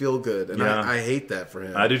doesn't feel good, and I hate that for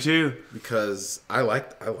him. I do too, because I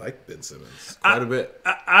like Ben Simmons quite a bit.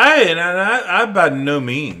 I by no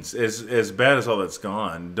means as bad as all that's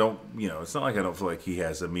gone. It's not like I don't feel like he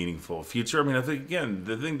has a meaningful future. I mean, I think again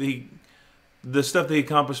the stuff that he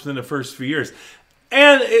accomplished within the first few years.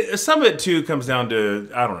 And some of it, too, comes down to,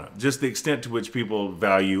 I don't know, just the extent to which people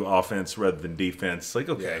value offense rather than defense. Like,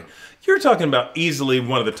 okay, you're talking about easily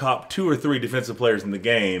one of the top 2 or 3 defensive players in the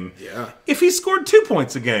game. Yeah. If he scored 2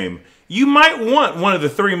 points a game, you might want one of the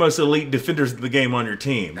 3 most elite defenders in the game on your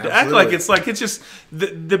team. Absolutely. To act like it's just,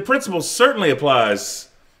 the principle certainly applies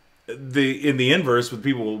in the inverse with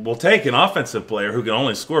people will take an offensive player who can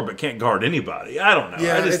only score but can't guard anybody. I don't know.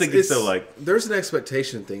 Yeah, I just think it's so like. There's an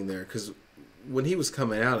expectation thing there because when he was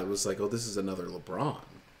coming out, it was like, oh, this is another LeBron.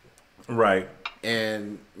 Right.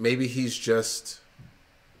 And maybe he's just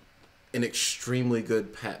an extremely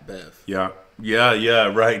good Pat Bev. Yeah,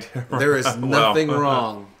 right. There is nothing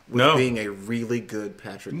wrong with being a really good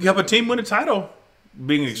Patrick You help a team win a title.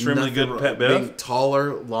 Being extremely good Pat Bev. Being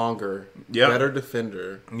taller, longer, better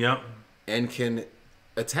defender. Yeah. And can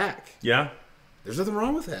attack. Yeah. There's nothing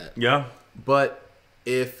wrong with that. Yeah. But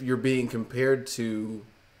if you're being compared to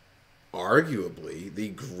arguably the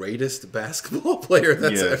greatest basketball player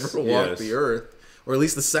that's ever walked the earth, or at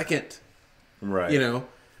least the second, right?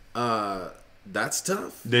 That's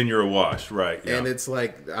tough. Then you're a wash, right? Yeah. And it's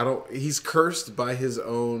like he's cursed by his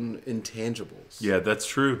own intangibles. Yeah, that's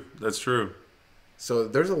true. So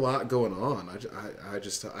there's a lot going on.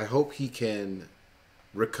 I hope he can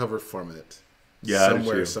recover from it. Yeah,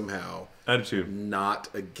 somewhere, somehow. I do too. Not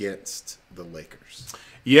against the Lakers.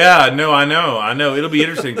 Yeah, no, I know. It'll be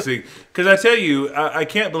interesting to see. Because I tell you, I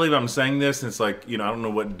can't believe I'm saying this. And it's like, I don't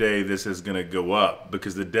know what day this is going to go up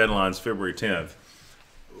because the deadline's February 10th.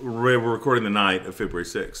 We're recording the night of February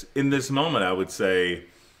 6th. In this moment, I would say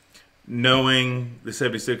knowing the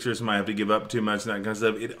 76ers might have to give up too much and that kind of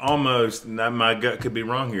stuff, it almost, my gut could be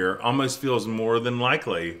wrong here, almost feels more than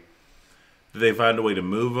likely that they find a way to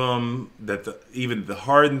move them, that even the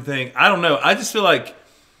Harden thing, I don't know. I just feel like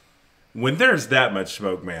when there's that much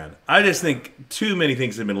smoke, man, I just think too many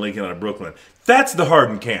things have been leaking out of Brooklyn. That's the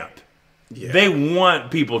Harden camp. Yeah. They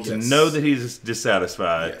want people to know that he's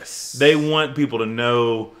dissatisfied. Yes. They want people to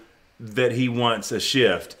know that he wants a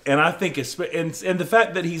shift. And I think and the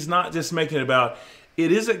fact that he's not just making it about,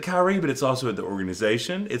 it is at Kyrie, but it's also at the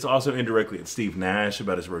organization. It's also indirectly at Steve Nash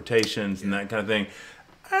about his rotations and that kind of thing.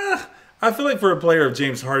 I feel like for a player of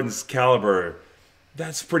James Harden's caliber,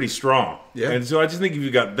 that's pretty strong. Yeah. And so I just think if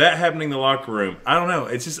you've got that happening in the locker room, I don't know.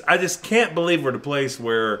 It's just, I just can't believe we're at a place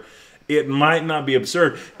where it might not be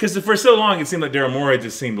absurd. Because for so long, it seemed like Daryl Morey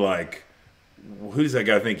just seemed like, who does that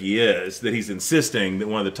guy think he is? That he's insisting that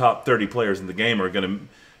one of the top 30 players in the game are going to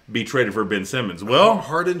be traded for Ben Simmons. Well,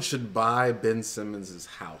 Harden should buy Ben Simmons'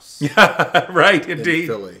 house. Yeah, right, indeed. In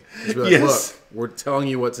Philly. Just be like, look, we're telling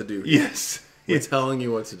you what to do. Yes. We're telling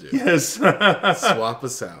you what to do. Yes. Swap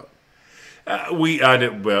us out. We need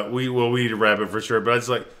to wrap it for sure. But I just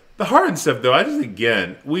like the Harden stuff, though. I just,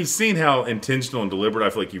 again, we've seen how intentional and deliberate I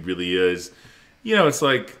feel like he really is. You know, it's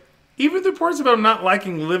like, even the reports about him not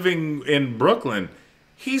liking living in Brooklyn,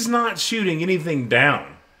 he's not shooting anything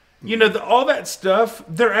down. You know, all that stuff,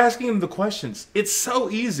 they're asking him the questions. It's so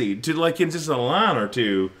easy to, like, in just a line or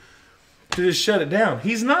two, to just shut it down.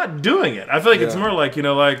 He's not doing it. I feel like it's more like, you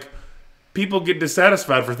know, like, people get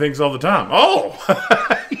dissatisfied for things all the time. Oh,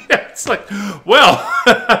 yeah, it's like, well,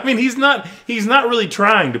 I mean, he's not really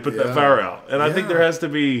trying to put that fire out, and I think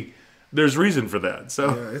there's reason for that.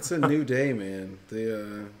 So it's a new day, man.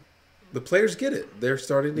 The players get it. They're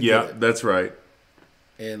starting to get it. Yeah, that's right.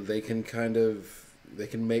 And they can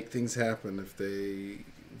make things happen if they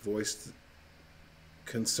voice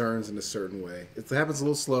concerns in a certain way. It happens a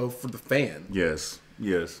little slow for the fan. Yes.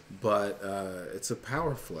 But it's a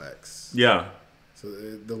power flex. Yeah. So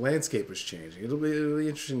the landscape is changing. It'll be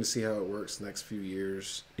interesting to see how it works the next few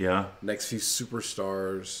years. Yeah. Next few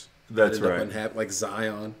superstars. That's right. Like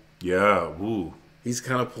Zion. Yeah. Woo. He's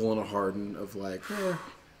kind of pulling a Harden of like, I'm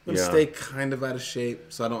going to stay kind of out of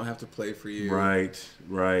shape so I don't have to play for you. Right.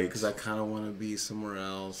 Because I kind of want to be somewhere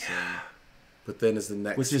else. Yeah. But then is the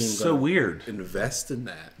next Which team is so weird. Invest in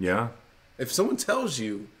that. Yeah. If someone tells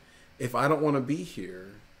you, if I don't want to be here,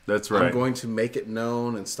 that's right, I'm going to make it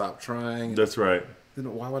known and stop trying. That's right.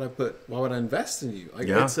 Then why would I invest in you? Like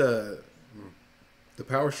the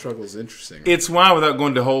power struggle is interesting. It's why, without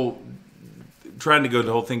going to trying to go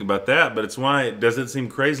the whole thing about that, but it's why it doesn't seem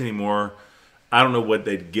crazy anymore. I don't know what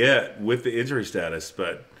they'd get with the injury status,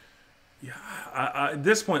 but at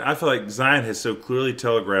this point, I feel like Zion has so clearly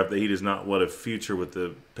telegraphed that he does not want a future with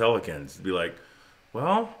the Pelicans. To be like,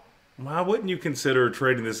 well, why wouldn't you consider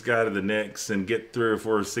trading this guy to the Knicks and get 3 or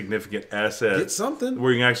 4 significant assets? Get something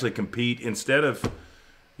where you can actually compete instead of,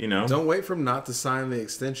 you know. Don't wait for him not to sign the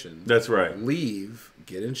extension. That's right. Leave,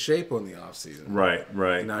 get in shape on the offseason. Right.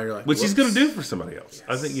 And now you're like, which he's going to do for somebody else.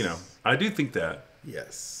 Yes. I think, I do think that.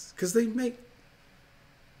 Yes. Because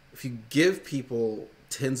if you give people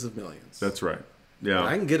tens of millions. That's right. Yeah.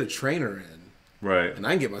 I can get a trainer in. Right. And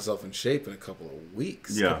I can get myself in shape in a couple of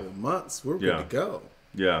weeks, a couple of months. We're good to go.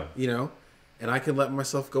 Yeah. And I can let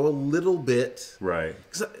myself go a little bit. Right.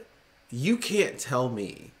 Because you can't tell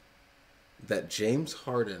me that James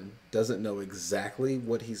Harden doesn't know exactly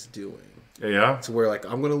what he's doing. Yeah. To where, like,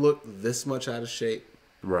 I'm going to look this much out of shape.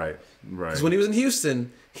 Right. Because when he was in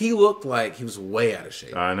Houston, he looked like he was way out of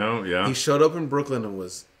shape. I know, yeah. He showed up in Brooklyn and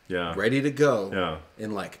was ready to go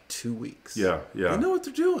in like 2 weeks. Yeah. They know what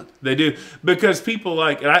they're doing. They do. Because people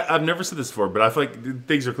like, and I've never said this before, but I feel like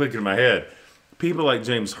things are clicking in my head. People like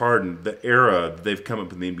James Harden, the era they've come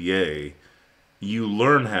up in the NBA, you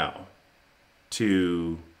learn how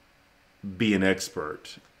to be an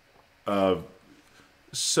expert of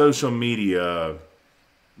social media,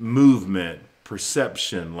 movement,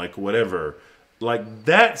 perception, like whatever. Like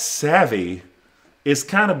that savvy is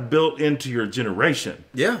kind of built into your generation.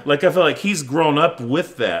 Yeah. Like I feel like he's grown up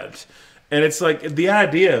with that. And it's like the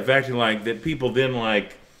idea of acting like that people then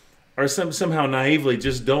like or somehow naively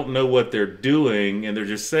just don't know what they're doing and they're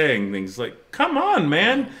just saying things like, come on,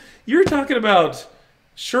 man. You're talking about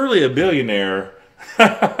surely a billionaire.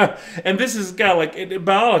 And this is a guy, like,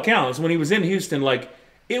 by all accounts, when he was in Houston, like,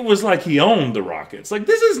 it was like he owned the Rockets. Like,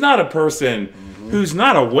 this is not a person who's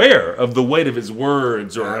not aware of the weight of his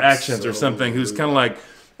words or actions or something, who's kind of like,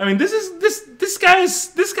 I mean, this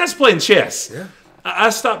guy's playing chess. Yeah.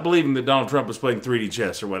 I stopped believing that Donald Trump was playing 3D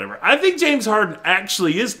chess or whatever. I think James Harden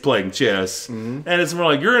actually is playing chess, and it's more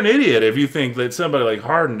like you're an idiot if you think that somebody like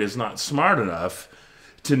Harden is not smart enough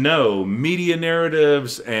to know media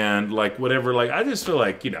narratives and like whatever. Like I just feel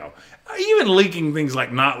like even leaking things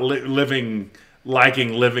like not liking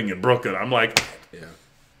living in Brooklyn. I'm like,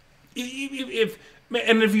 if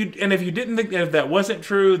you didn't think that wasn't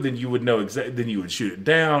true, then you would know exactly. Then you would shoot it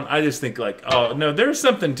down. I just think like, oh no, there's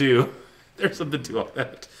something to all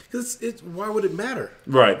that. Because why would it matter?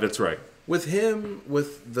 Right, that's right. With him,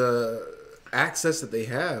 with the access that they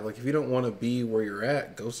have, like if you don't want to be where you're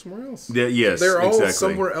at, go somewhere else. Yeah, yes, they're all exactly.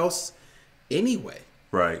 somewhere else anyway.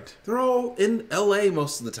 Right. They're all in LA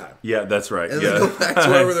most of the time. Yeah, that's right. And they go back to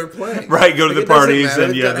wherever they're playing. Right, go to the parties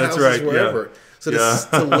and They've got that's right. Wherever. Yeah.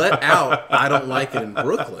 So to let out, I don't like it in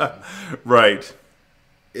Brooklyn. Right.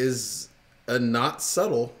 Is a not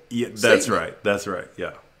subtle. Yeah, that's right. That's right.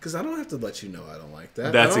 Yeah. Because I don't have to let you know I don't like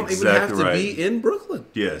that. That's I don't exactly even have to right. be in Brooklyn.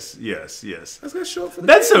 Yes. I just got to show up for the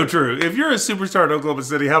That's game. so true. If you're a superstar in Oklahoma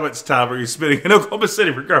City, how much time are you spending in Oklahoma City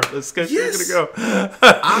regardless? Because you're going to go.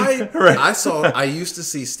 I used to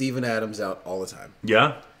see Steven Adams out all the time.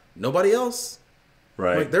 Yeah. Nobody else.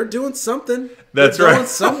 Right. Like they're doing something. That's they're right. going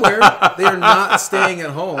somewhere. They are not staying at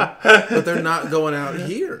home, but they're not going out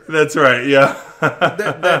here. That's right. Yeah.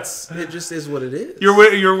 It just is what it is. You're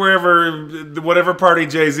wherever, whatever party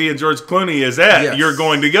Jay-Z and George Clooney is at, Yes. you're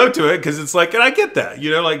going to go to it because it's like, and I get that.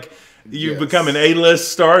 Like you Yes. become an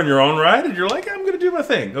A-list star in your own right, and you're like, I'm going to do my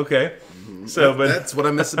thing. Okay. So, but that's what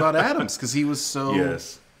I miss about Adams because he was so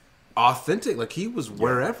yes. authentic. Like he was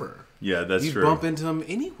wherever. Yeah, that's You'd true. bump into him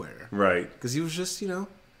anywhere. Right. Because he was just,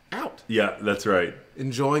 out. Yeah, that's right.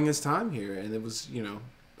 Enjoying his time here. And it was,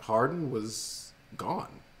 Harden was gone.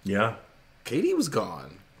 Yeah. KD was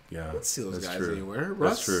gone. Yeah. I didn't see those guys true. anywhere.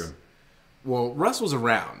 That's true. Well, Russ was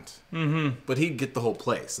around. Mm-hmm. But he'd get the whole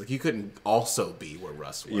place. Like, you couldn't also be where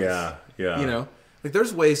Russ was. Yeah, yeah. Like,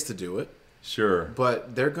 there's ways to do it. Sure.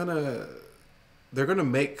 But they're gonna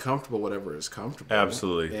make comfortable whatever is comfortable.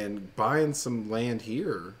 Absolutely. And buying some land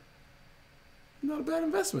here, not a bad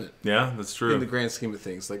investment. Yeah, that's true. In the grand scheme of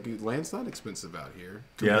things, like land's not expensive out here.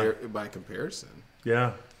 By comparison.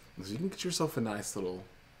 Yeah. So you can get yourself a nice little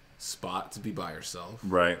spot to be by yourself.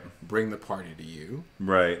 Right. Bring the party to you.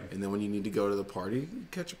 Right. And then when you need to go to the party, you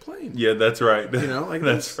catch a plane. Yeah, that's right. Like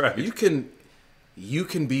that's right. You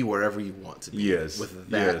can be wherever you want to be. Yes. With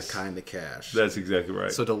that kind of cash. That's exactly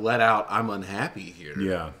right. So to let out, I'm unhappy here.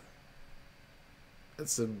 Yeah.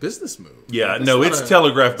 It's a business move. Yeah, no, it's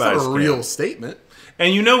telegraphed by a real statement.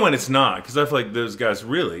 And when it's not, because I feel like those guys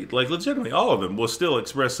really, like legitimately, all of them will still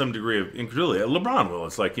express some degree of incredulity. LeBron will.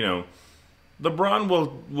 It's like, LeBron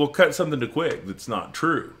will cut something to quick that's not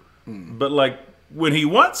true. But like when he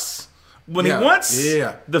wants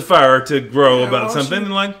the fire to grow about something,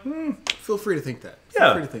 and like, feel free to think that.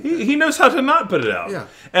 He knows how to not put it out. Yeah.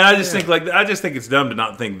 And I just think it's dumb to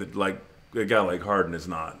not think that like a guy like Harden is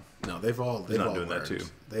not. No, they've all doing learned. that too.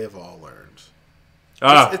 They have all learned.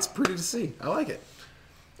 It's pretty to see. I like it.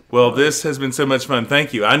 Well, this has been so much fun.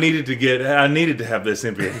 Thank you. I needed to have this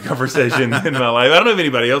NBA conversation in my life. I don't know if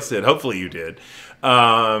anybody else did. Hopefully you did.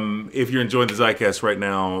 If you're enjoying the Zeitcast right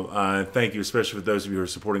now, thank you, especially for those of you who are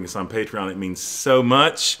supporting us on Patreon. It means so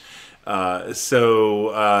much.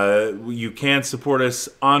 So you can support us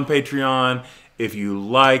on Patreon if you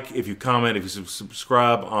like, if you comment, if you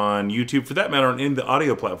subscribe on YouTube, for that matter, on any of the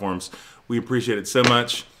audio platforms. We appreciate it so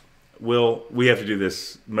much. We have to do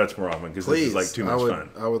this much more often because this is like too much fun.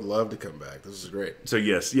 I would love to come back. This is great. So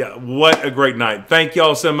yes, what a great night. Thank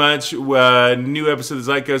y'all so much. New episode of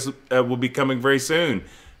Zeitcast will be coming very soon.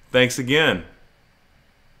 Thanks again.